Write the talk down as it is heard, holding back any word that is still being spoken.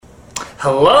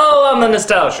Hello, I'm the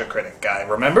Nostalgia Critic guy,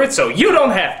 remember it? So you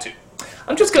don't have to.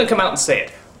 I'm just gonna come out and say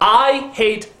it. I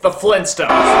hate the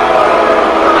Flintstones.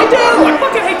 I do! I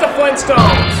fucking hate the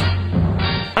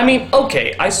Flintstones! I mean,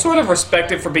 okay, I sort of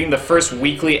respect it for being the first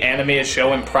weekly animated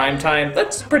show in primetime.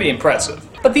 That's pretty impressive.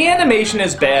 But the animation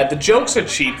is bad, the jokes are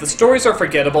cheap, the stories are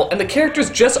forgettable, and the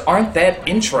characters just aren't that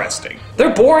interesting.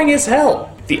 They're boring as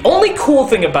hell. The only cool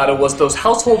thing about it was those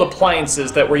household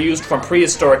appliances that were used from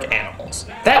prehistoric animals.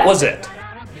 That was it.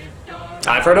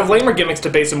 I've heard of lamer gimmicks to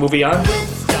base a movie on.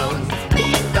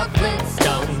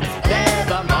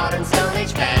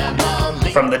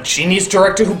 From the genius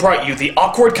director who brought you the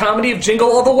awkward comedy of Jingle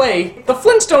All the Way, the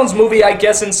Flintstones movie, I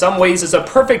guess in some ways, is a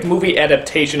perfect movie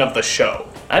adaptation of the show.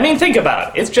 I mean, think about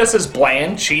it. It's just as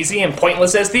bland, cheesy, and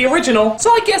pointless as the original, so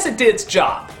I guess it did its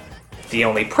job. The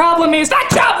only problem is that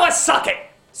job was sucking!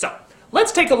 So,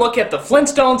 let's take a look at the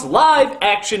Flintstones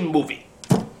live-action movie.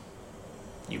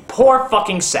 You poor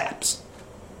fucking saps.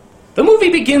 The movie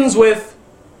begins with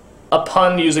a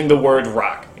pun using the word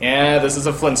rock. Yeah, this is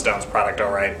a Flintstones product,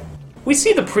 alright. We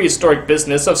see the prehistoric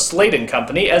business of Slade and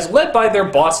Company as led by their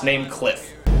boss named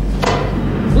Cliff.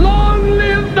 Long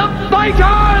live the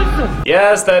fighters!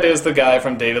 Yes, that is the guy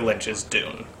from David Lynch's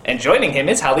Dune. And joining him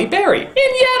is Halle Berry, in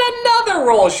yet another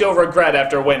role she'll regret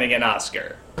after winning an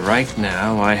Oscar. Right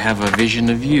now, I have a vision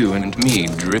of you and me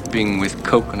dripping with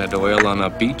coconut oil on a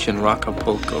beach in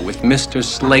Acapulco with Mr.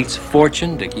 Slate's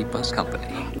fortune to keep us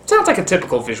company. Sounds like a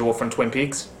typical visual from Twin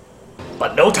Peaks.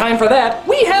 But no time for that.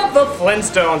 We have the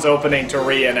Flintstones opening to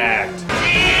reenact.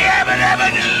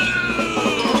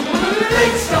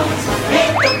 Flintstones,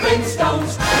 meet the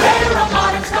Flintstones. They're a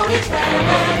modern Stone Age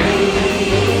family.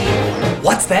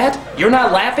 What's that? You're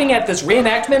not laughing at this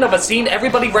reenactment of a scene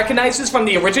everybody recognizes from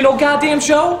the original goddamn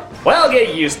show? Well,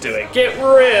 get used to it. Get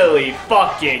really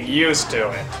fucking used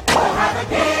to it. We'll have a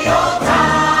gay old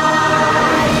time.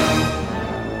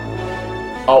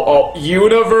 Oh,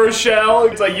 Universe Shell?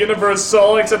 It's like Universe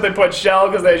Soul, except they put Shell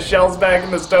because they had shells back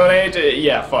in the Stone Age?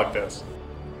 Yeah, fuck this.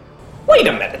 Wait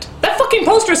a minute. That fucking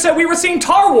poster said we were seeing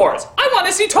Tar Wars. I want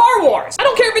to see Tar Wars. I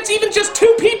don't care if it's even just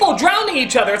two people drowning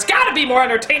each other. It's gotta be more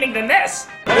entertaining than this.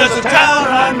 There's a town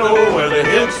I know where the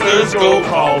hipsters go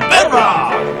called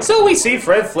Bedrock. So we see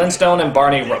Fred Flintstone and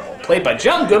Barney Rubble, played by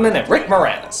John Goodman and Rick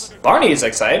Moranis. Barney is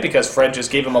excited because Fred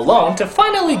just gave him a loan to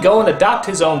finally go and adopt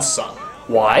his own son.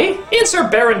 Why?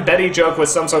 Insert Baron Betty joke with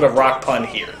some sort of rock pun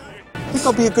here. Think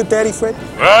I'll be a good daddy, Fred?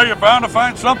 Well, you're bound to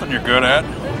find something you're good at.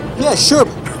 Yeah, sure.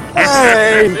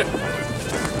 Hey!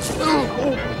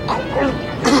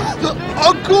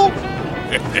 Uncle!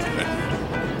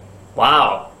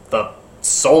 Wow, the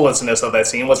soullessness of that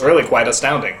scene was really quite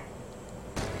astounding.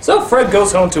 So Fred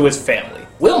goes home to his family.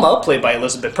 Wilma, played by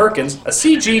Elizabeth Perkins, a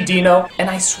CG Dino, and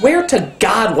I swear to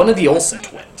God, one of the Olsen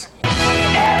twins.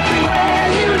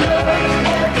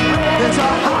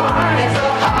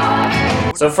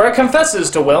 So Fred confesses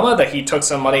to Wilma that he took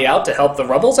some money out to help the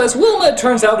Rubbles, as Wilma, it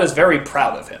turns out, is very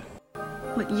proud of him.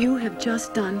 What you have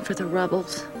just done for the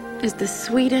Rubbles is the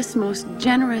sweetest, most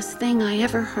generous thing I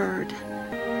ever heard.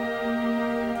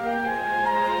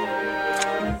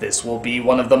 This will be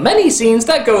one of the many scenes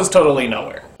that goes totally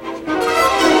nowhere.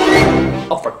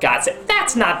 Oh, for God's sake,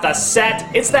 that's not the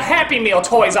set! It's the Happy Meal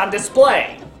toys on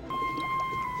display!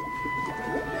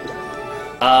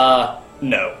 No.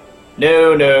 No.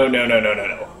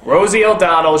 Rosie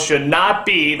O'Donnell should not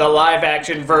be the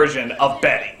live-action version of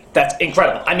Betty. That's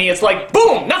incredible. I mean, it's like,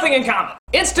 boom, nothing in common.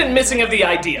 Instant missing of the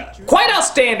idea. Quite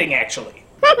outstanding, actually.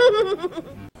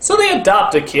 So they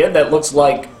adopt a kid that looks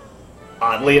like,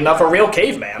 oddly enough, a real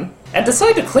caveman, and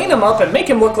decide to clean him up and make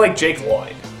him look like Jake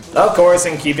Lloyd. Of course,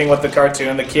 in keeping with the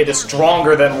cartoon, the kid is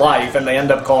stronger than life, and they end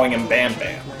up calling him Bam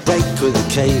Bam. Break with a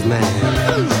caveman.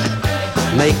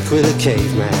 Make with a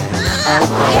caveman.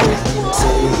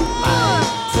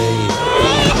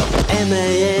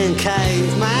 M-A-N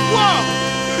caveman.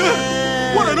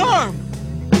 Whoa! What an arm!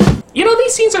 You know,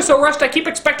 these scenes are so rushed I keep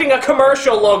expecting a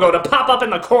commercial logo to pop up in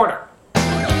the corner.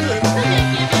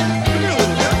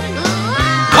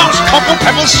 Post Cocoa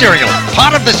Pebbles cereal,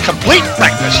 part of this complete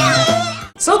breakfast.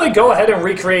 So they go ahead and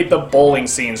recreate the bowling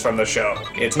scenes from the show.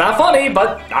 It's not funny,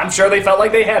 but I'm sure they felt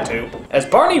like they had to, as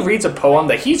Barney reads a poem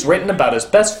that he's written about his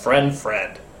best friend,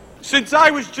 Fred. Since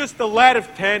I was just a lad of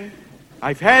 10,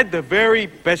 I've had the very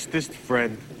bestest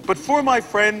friend. But for my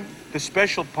friend, the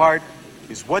special part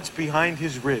is what's behind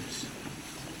his ribs,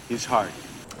 his heart.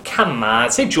 Come on,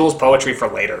 save Jules' poetry for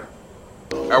later.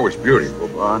 That was beautiful,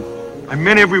 Bond. I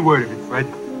meant every word of it, Fred.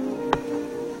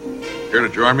 Care to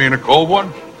join me in a cold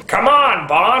one? Come on,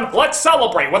 Bond, let's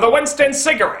celebrate with a Winston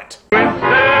cigarette.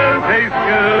 Winston tastes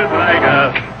good like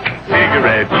a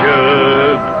cigarette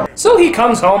should. So he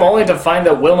comes home only to find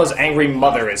that Wilma's angry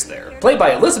mother is there, played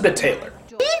by Elizabeth Taylor.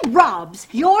 He robs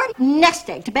your nest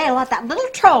egg to bail out that little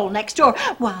troll next door,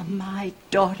 while my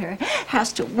daughter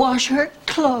has to wash her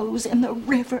clothes in the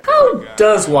river. Who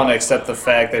does want to accept the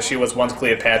fact that she was once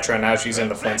Cleopatra and now she's in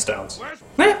the Flintstones?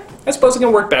 I suppose it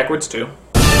can work backwards too.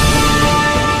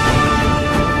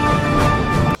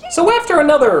 So after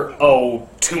another,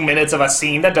 2 minutes of a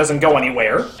scene that doesn't go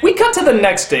anywhere, we cut to the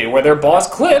next day where their boss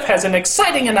Cliff has an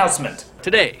exciting announcement.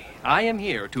 Today, I am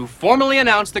here to formally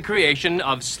announce the creation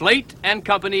of Slate &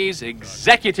 Company's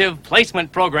Executive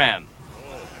Placement Program.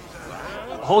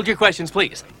 Hold your questions,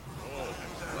 please.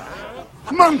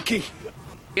 Monkey!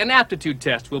 An aptitude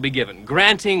test will be given,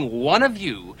 granting one of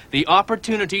you the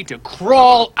opportunity to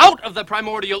crawl out of the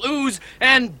primordial ooze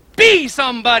and be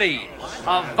somebody.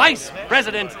 A vice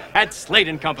president at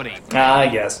Slate & Company. Ah,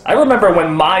 yes. I remember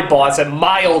when my boss at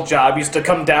my old job used to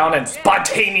come down and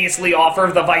spontaneously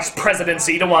offer the vice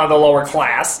presidency to one of the lower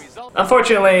class.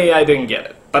 Unfortunately, I didn't get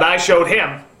it, but I showed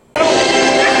him.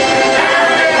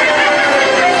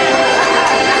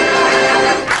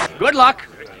 Good luck,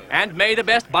 and may the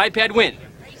best biped win.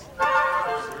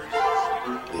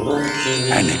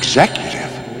 An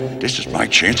executive? This is my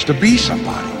chance to be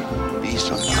somebody. Be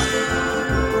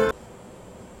somebody.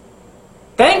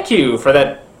 Thank you for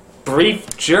that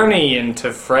brief journey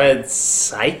into Fred's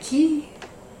psyche.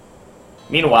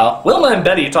 Meanwhile, Wilma and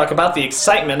Betty talk about the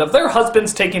excitement of their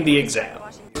husbands taking the exam.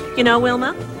 You know,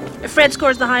 Wilma, if Fred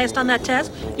scores the highest on that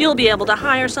test, you'll be able to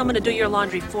hire someone to do your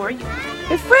laundry for you.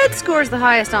 If Fred scores the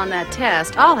highest on that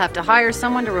test, I'll have to hire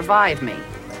someone to revive me.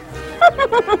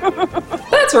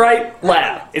 That's right,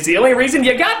 Lab. It's the only reason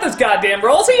you got this goddamn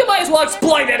role, so you might as well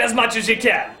exploit it as much as you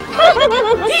can.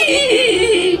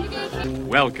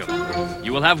 Welcome.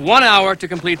 You will have 1 hour to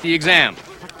complete the exam.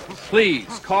 Please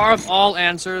carve all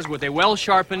answers with a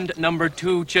well-sharpened number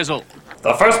 2 chisel.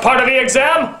 The first part of the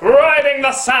exam, riding the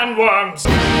sandworms.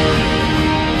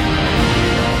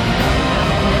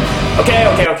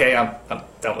 Okay, I'm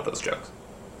done with those jokes.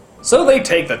 So they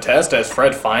take the test as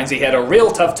Fred finds he had a real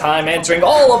tough time answering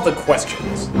all of the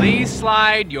questions. Please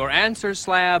slide your answer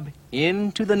slab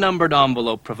into the numbered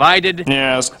envelope provided.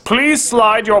 Yes, please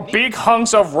slide your big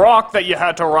hunks of rock that you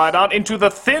had to write on into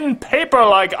the thin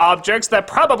paper-like objects that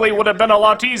probably would have been a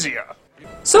lot easier.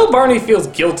 So Barney feels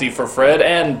guilty for Fred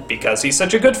and, because he's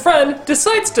such a good friend,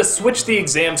 decides to switch the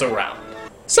exams around.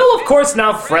 So of course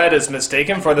now Fred is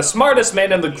mistaken for the smartest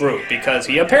man in the group because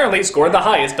he apparently scored the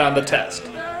highest on the test.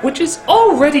 Which is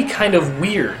already kind of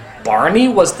weird. Barney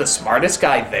was the smartest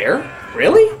guy there?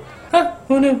 Really? Huh,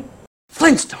 who knew?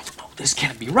 Flintstone! No, this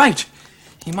can't be right.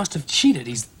 He must have cheated.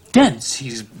 He's dense.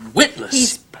 He's witless.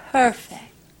 He's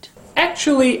perfect.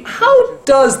 Actually, how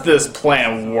does this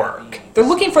plan work? They're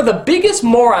looking for the biggest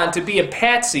moron to be a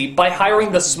patsy by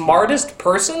hiring the smartest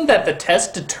person that the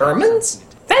test determines?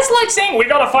 That's like saying we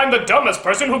gotta find the dumbest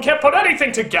person who can't put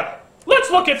anything together.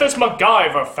 Let's look at this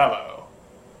MacGyver fellow.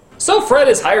 So Fred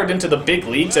is hired into the big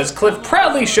leagues as Cliff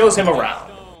proudly shows him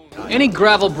around. Any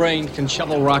gravel-brained can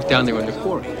shovel rock down there in the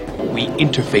quarry. We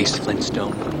interface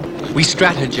Flintstone. We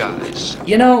strategize.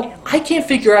 You know, I can't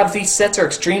figure out if these sets are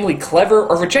extremely clever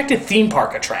or rejected theme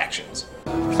park attractions.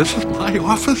 This is my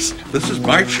office. This is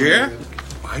my chair.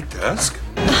 My desk.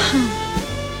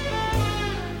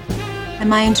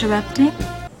 Am I interrupting?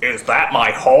 Is that my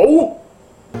hoe?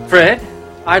 Fred,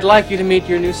 I'd like you to meet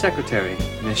your new secretary,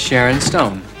 Miss Sharon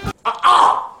Stone.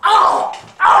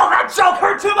 That joke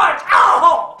hurt too much!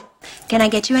 Ow! Can I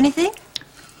get you anything?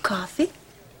 Coffee?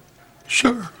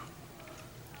 Sure.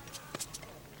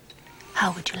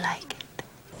 How would you like it?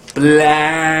 Blah.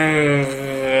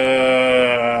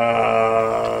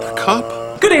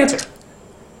 Cup? Good answer.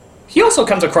 He also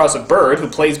comes across a bird who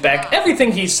plays back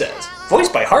everything he says,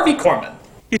 voiced by Harvey Korman.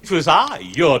 It was I,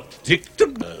 your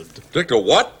Dictabird. Dicta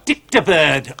what?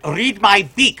 Dictabird, read my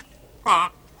beak.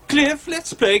 Cliff,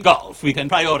 let's play golf. We can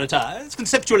prioritize,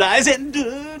 conceptualize, and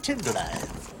tenderize.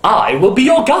 I will be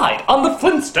your guide on the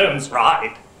Flintstones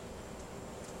ride.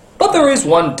 But there is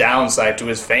one downside to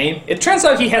his fame. It turns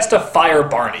out he has to fire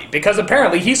Barney, because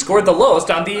apparently he scored the lowest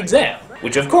on the exam,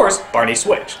 which of course, Barney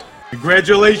switched.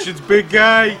 Congratulations, big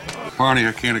guy. Barney,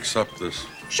 I can't accept this.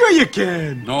 Sure you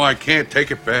can. No, I can't. Take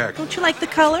it back. Don't you like the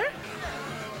color?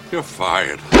 You're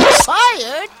fired.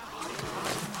 Fired?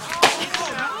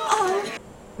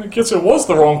 I guess it was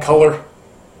the wrong color.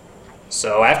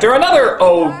 So after another,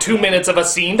 2 minutes of a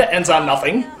scene that ends on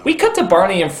nothing, we cut to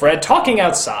Barney and Fred talking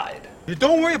outside. You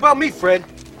don't worry about me, Fred.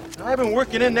 I've been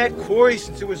working in that quarry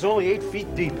since it was only 8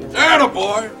 feet deep.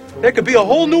 Attaboy! There could be a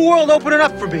whole new world opening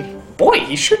up for me. Boy,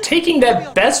 he's sure taking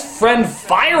that best friend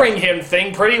firing him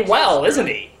thing pretty well, isn't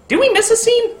he? Did we miss a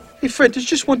scene? Hey, Fred, there's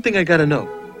just one thing I gotta know.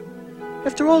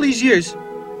 After all these years,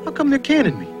 how come they're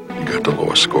canning me? You got the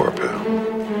lowest score,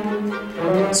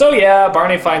 pal. So yeah,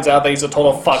 Barney finds out that he's a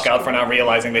total fuck-out for not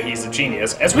realizing that he's a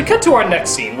genius, as we cut to our next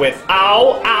scene with,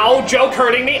 ow, ow, joke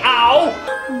hurting me,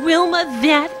 ow! Wilma,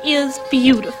 that is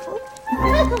beautiful.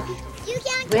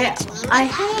 Well, I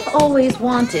have always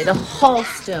wanted a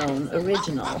Hallstone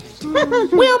original.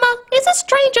 Wilma, is it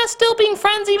strange us still being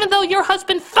friends even though your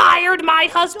husband fired my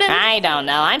husband? I don't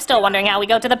know. I'm still wondering how we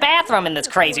go to the bathroom in this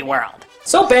crazy world.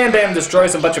 So Bam Bam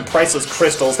destroys a bunch of priceless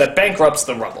crystals that bankrupts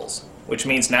the Rubbles, which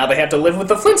means now they have to live with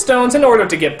the Flintstones in order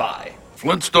to get by.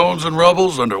 Flintstones and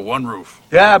Rubbles under one roof.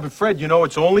 Yeah, but Fred, you know,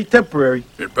 it's only temporary.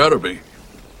 It better be.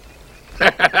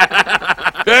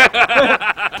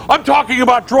 I'm talking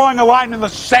about drawing a line in the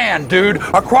sand, dude.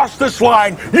 Across this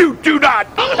line, you do not.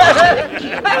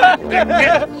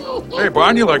 Hey,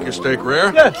 Barn, you like your steak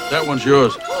rare? Yeah. That one's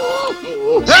yours.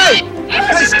 Hey!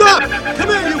 Hey, stop! Come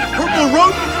here, you purple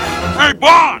rope! Hey,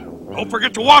 Barn! Don't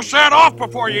forget to wash that off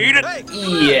before you eat it.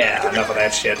 Yeah, enough of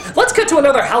that shit. Let's cut to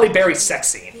another Halle Berry sex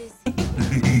scene.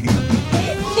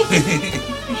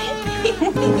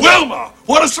 Wilma,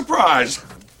 what a surprise!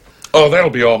 Oh, that'll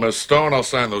be all, Miss Stone. I'll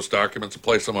sign those documents and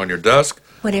place them on your desk.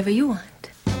 Whatever you want.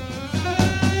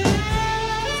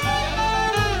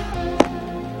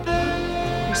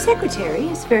 Your secretary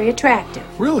is very attractive.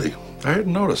 Really? I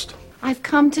hadn't noticed. I've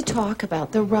come to talk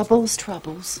about the Rubbles'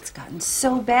 troubles. It's gotten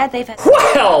so bad they've had...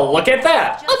 Well, look at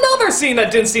that! Another scene that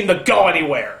didn't seem to go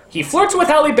anywhere. He flirts with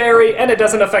Halle Berry, and it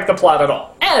doesn't affect the plot at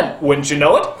all. And, wouldn't you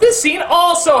know it, this scene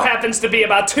also happens to be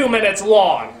about 2 minutes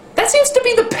long. That seems to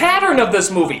be the pattern of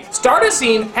this movie. Start a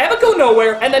scene, have it go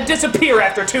nowhere, and then disappear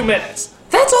after 2 minutes.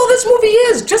 That's all this movie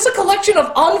is, just a collection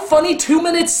of unfunny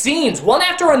 2-minute scenes, one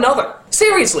after another.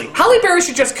 Seriously, Halle Berry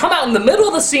should just come out in the middle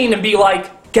of the scene and be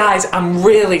like, guys, I'm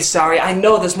really sorry. I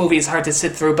know this movie is hard to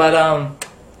sit through, but,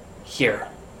 here.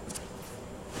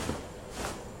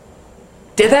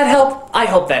 Did that help? I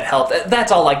hope that helped.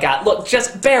 That's all I got. Look,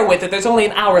 just bear with it. There's only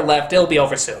an hour left. It'll be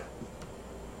over soon.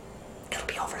 It'll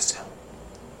be over soon.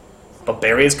 But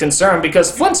Barry is concerned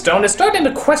because Flintstone is starting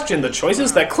to question the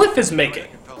choices that Cliff is making.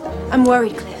 I'm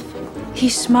worried, Cliff.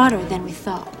 He's smarter than we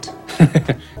thought.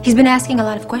 He's been asking a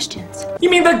lot of questions.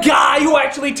 You mean the guy who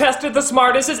actually tested the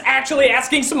smartest is actually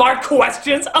asking smart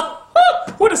questions?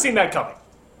 Would have seen that coming.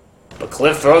 But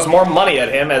Cliff throws more money at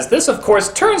him, as this, of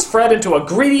course, turns Fred into a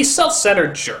greedy,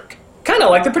 self-centered jerk. Kinda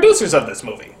like the producers of this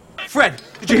movie. Fred,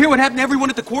 did you hear what happened to everyone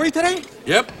at the quarry today?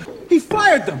 Yep. He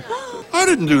fired them. I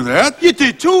didn't do that. You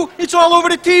did too? It's all over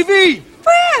the TV!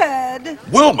 Fred!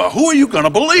 Wilma, who are you gonna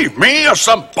believe? Me or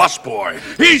some busboy?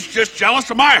 He's just jealous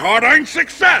of my hard-earned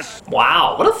success.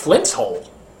 Wow, what a Flint's hole.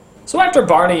 So after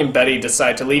Barney and Betty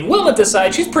decide to leave, Wilma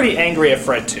decides she's pretty angry at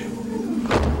Fred too.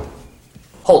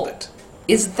 Hold it.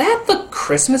 Is that the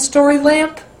Christmas Story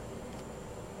lamp?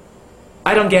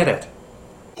 I don't get it.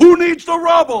 Who needs the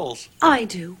Rubbles? I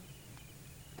do.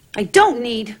 I don't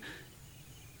need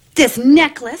this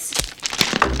necklace.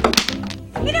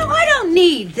 You know, I don't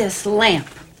need this lamp.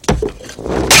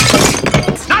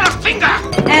 Not a finger!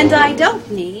 And I don't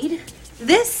need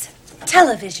this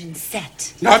television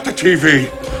set. Not the TV.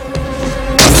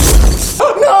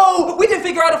 Oh no! We didn't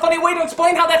figure out a funny way to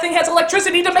explain how that thing has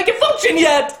electricity to make it function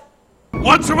yet!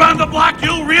 Once around the block,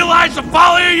 you'll realize the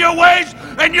folly of your ways,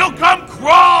 and you'll come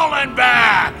crawling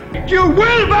back. You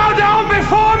will bow down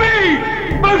before me!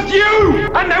 Both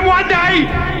you, and then one day,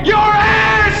 your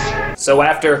ass! So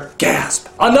after, gasp,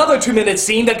 another 2-minute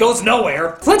scene that goes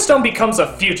nowhere, Flintstone becomes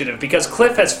a fugitive because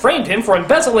Cliff has framed him for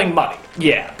embezzling money.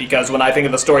 Yeah, because when I think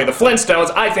of the story of the Flintstones,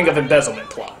 I think of embezzlement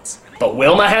plots. But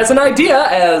Wilma has an idea,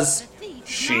 as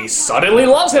she suddenly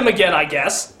loves him again, I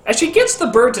guess, as she gets the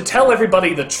bird to tell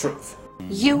everybody the truth.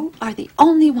 You are the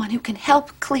only one who can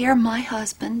help clear my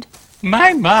husband.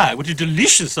 My, what a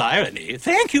delicious irony.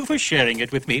 Thank you for sharing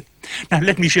it with me. Now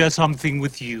let me share something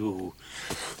with you.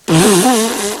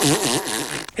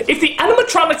 If the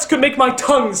animatronics could make my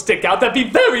tongue stick out, that'd be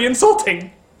very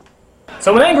insulting.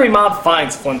 So an angry mob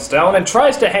finds Flintstone and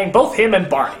tries to hang both him and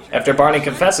Barney, after Barney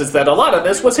confesses that a lot of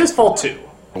this was his fault too.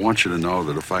 I want you to know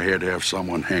that if I had to have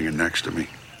someone hanging next to me,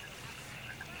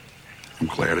 I'm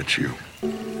glad it's you.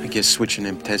 I guess switching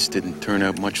them tests didn't turn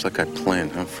out much like I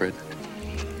planned, huh, Fred?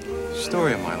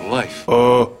 Story of my life.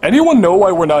 Anyone know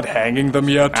why we're not hanging them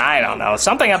yet? I don't know.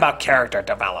 Something about character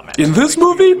development. In this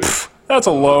movie? Pfft, that's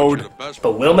a load.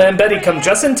 But Wilma and Betty come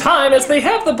just in time as they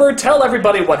have the bird tell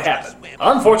everybody what happened.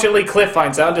 Unfortunately, Cliff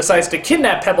finds out and decides to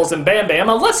kidnap Pebbles and Bam Bam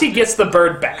unless he gets the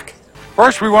bird back.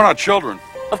 First, we want our children.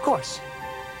 Of course.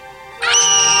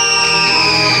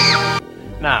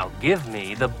 Now, give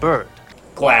me the bird.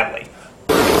 Gladly.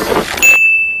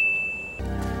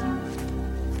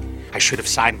 should have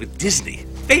signed with Disney.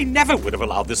 They never would have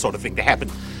allowed this sort of thing to happen.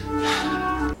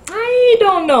 I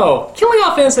don't know. Killing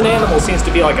off innocent animals seems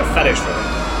to be like a fetish for them.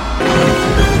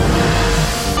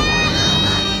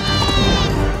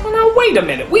 Well, now, wait a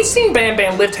minute. We've seen Bam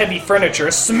Bam lift heavy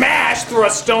furniture, smash through a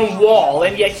stone wall,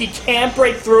 and yet he can't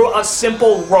break through a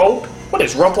simple rope? What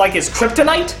is rope like his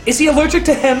kryptonite? Is he allergic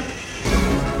to hemp?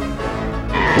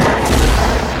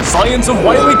 Science of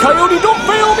Wile E. Coyote, don't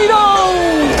fail me now!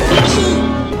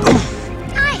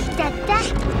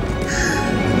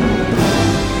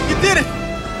 You did it!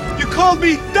 You called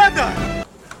me Dada!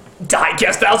 I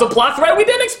guess that was a plot thread we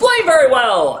didn't explain very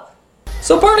well!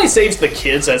 So Barney saves the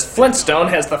kids as Flintstone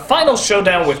has the final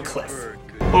showdown with Cliff.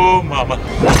 Oh, Mama.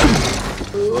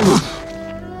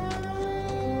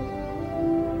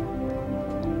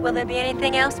 Will there be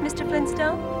anything else, Mr.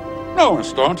 Flintstone? No, Miss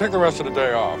Stone, take the rest of the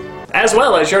day off. As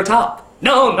well as your top.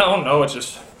 No, it's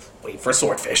just wait for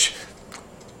Swordfish.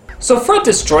 So Fred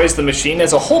destroys the machine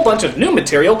as a whole bunch of new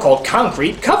material called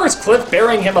concrete covers Cliff,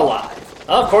 burying him alive.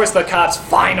 Of course, the cops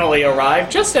finally arrive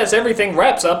just as everything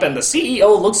wraps up and the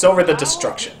CEO looks over the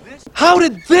destruction. How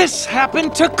did this happen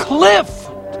to Cliff?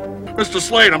 Mr.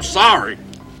 Slade, I'm sorry.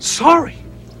 Sorry?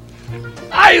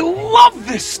 I love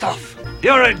this stuff.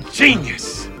 You're a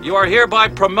genius. You are hereby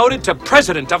promoted to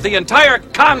president of the entire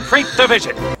concrete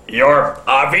division. You're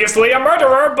obviously a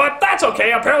murderer, but that's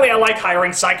okay. Apparently I like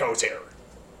hiring psychos here.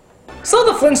 So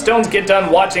the Flintstones get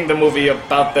done watching the movie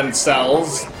about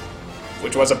themselves,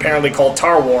 which was apparently called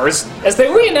Tar Wars, as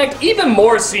they reenact even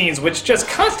more scenes, which just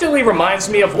constantly reminds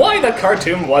me of why the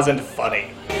cartoon wasn't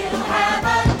funny.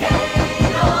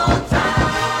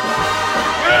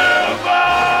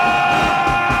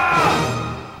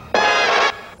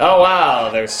 Oh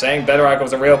wow, they're saying Bedrock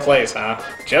was a real place, huh?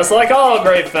 Just like all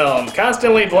great films,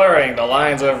 constantly blurring the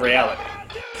lines of reality.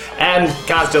 And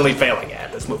constantly failing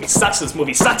at. This movie sucks, this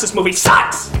movie sucks, this movie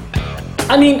sucks!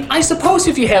 I mean, I suppose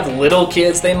if you have little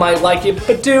kids, they might like it,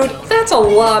 but dude, that's a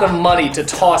lot of money to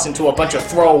toss into a bunch of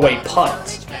throwaway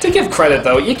puns. To give credit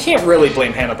though, you can't really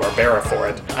blame Hanna-Barbera for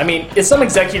it. I mean, if some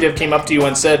executive came up to you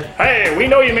and said, "Hey, we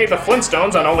know you made the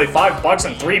Flintstones on only $5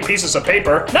 and 3 pieces of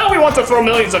paper, now we want to throw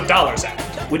millions of dollars at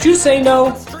it," would you say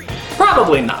no?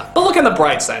 Probably not, but look on the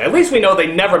bright side, at least we know they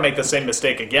never make the same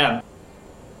mistake again.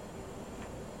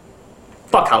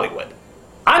 Fuck Hollywood.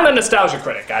 I'm a nostalgia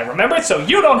critic, I remember it, so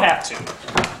you don't have to.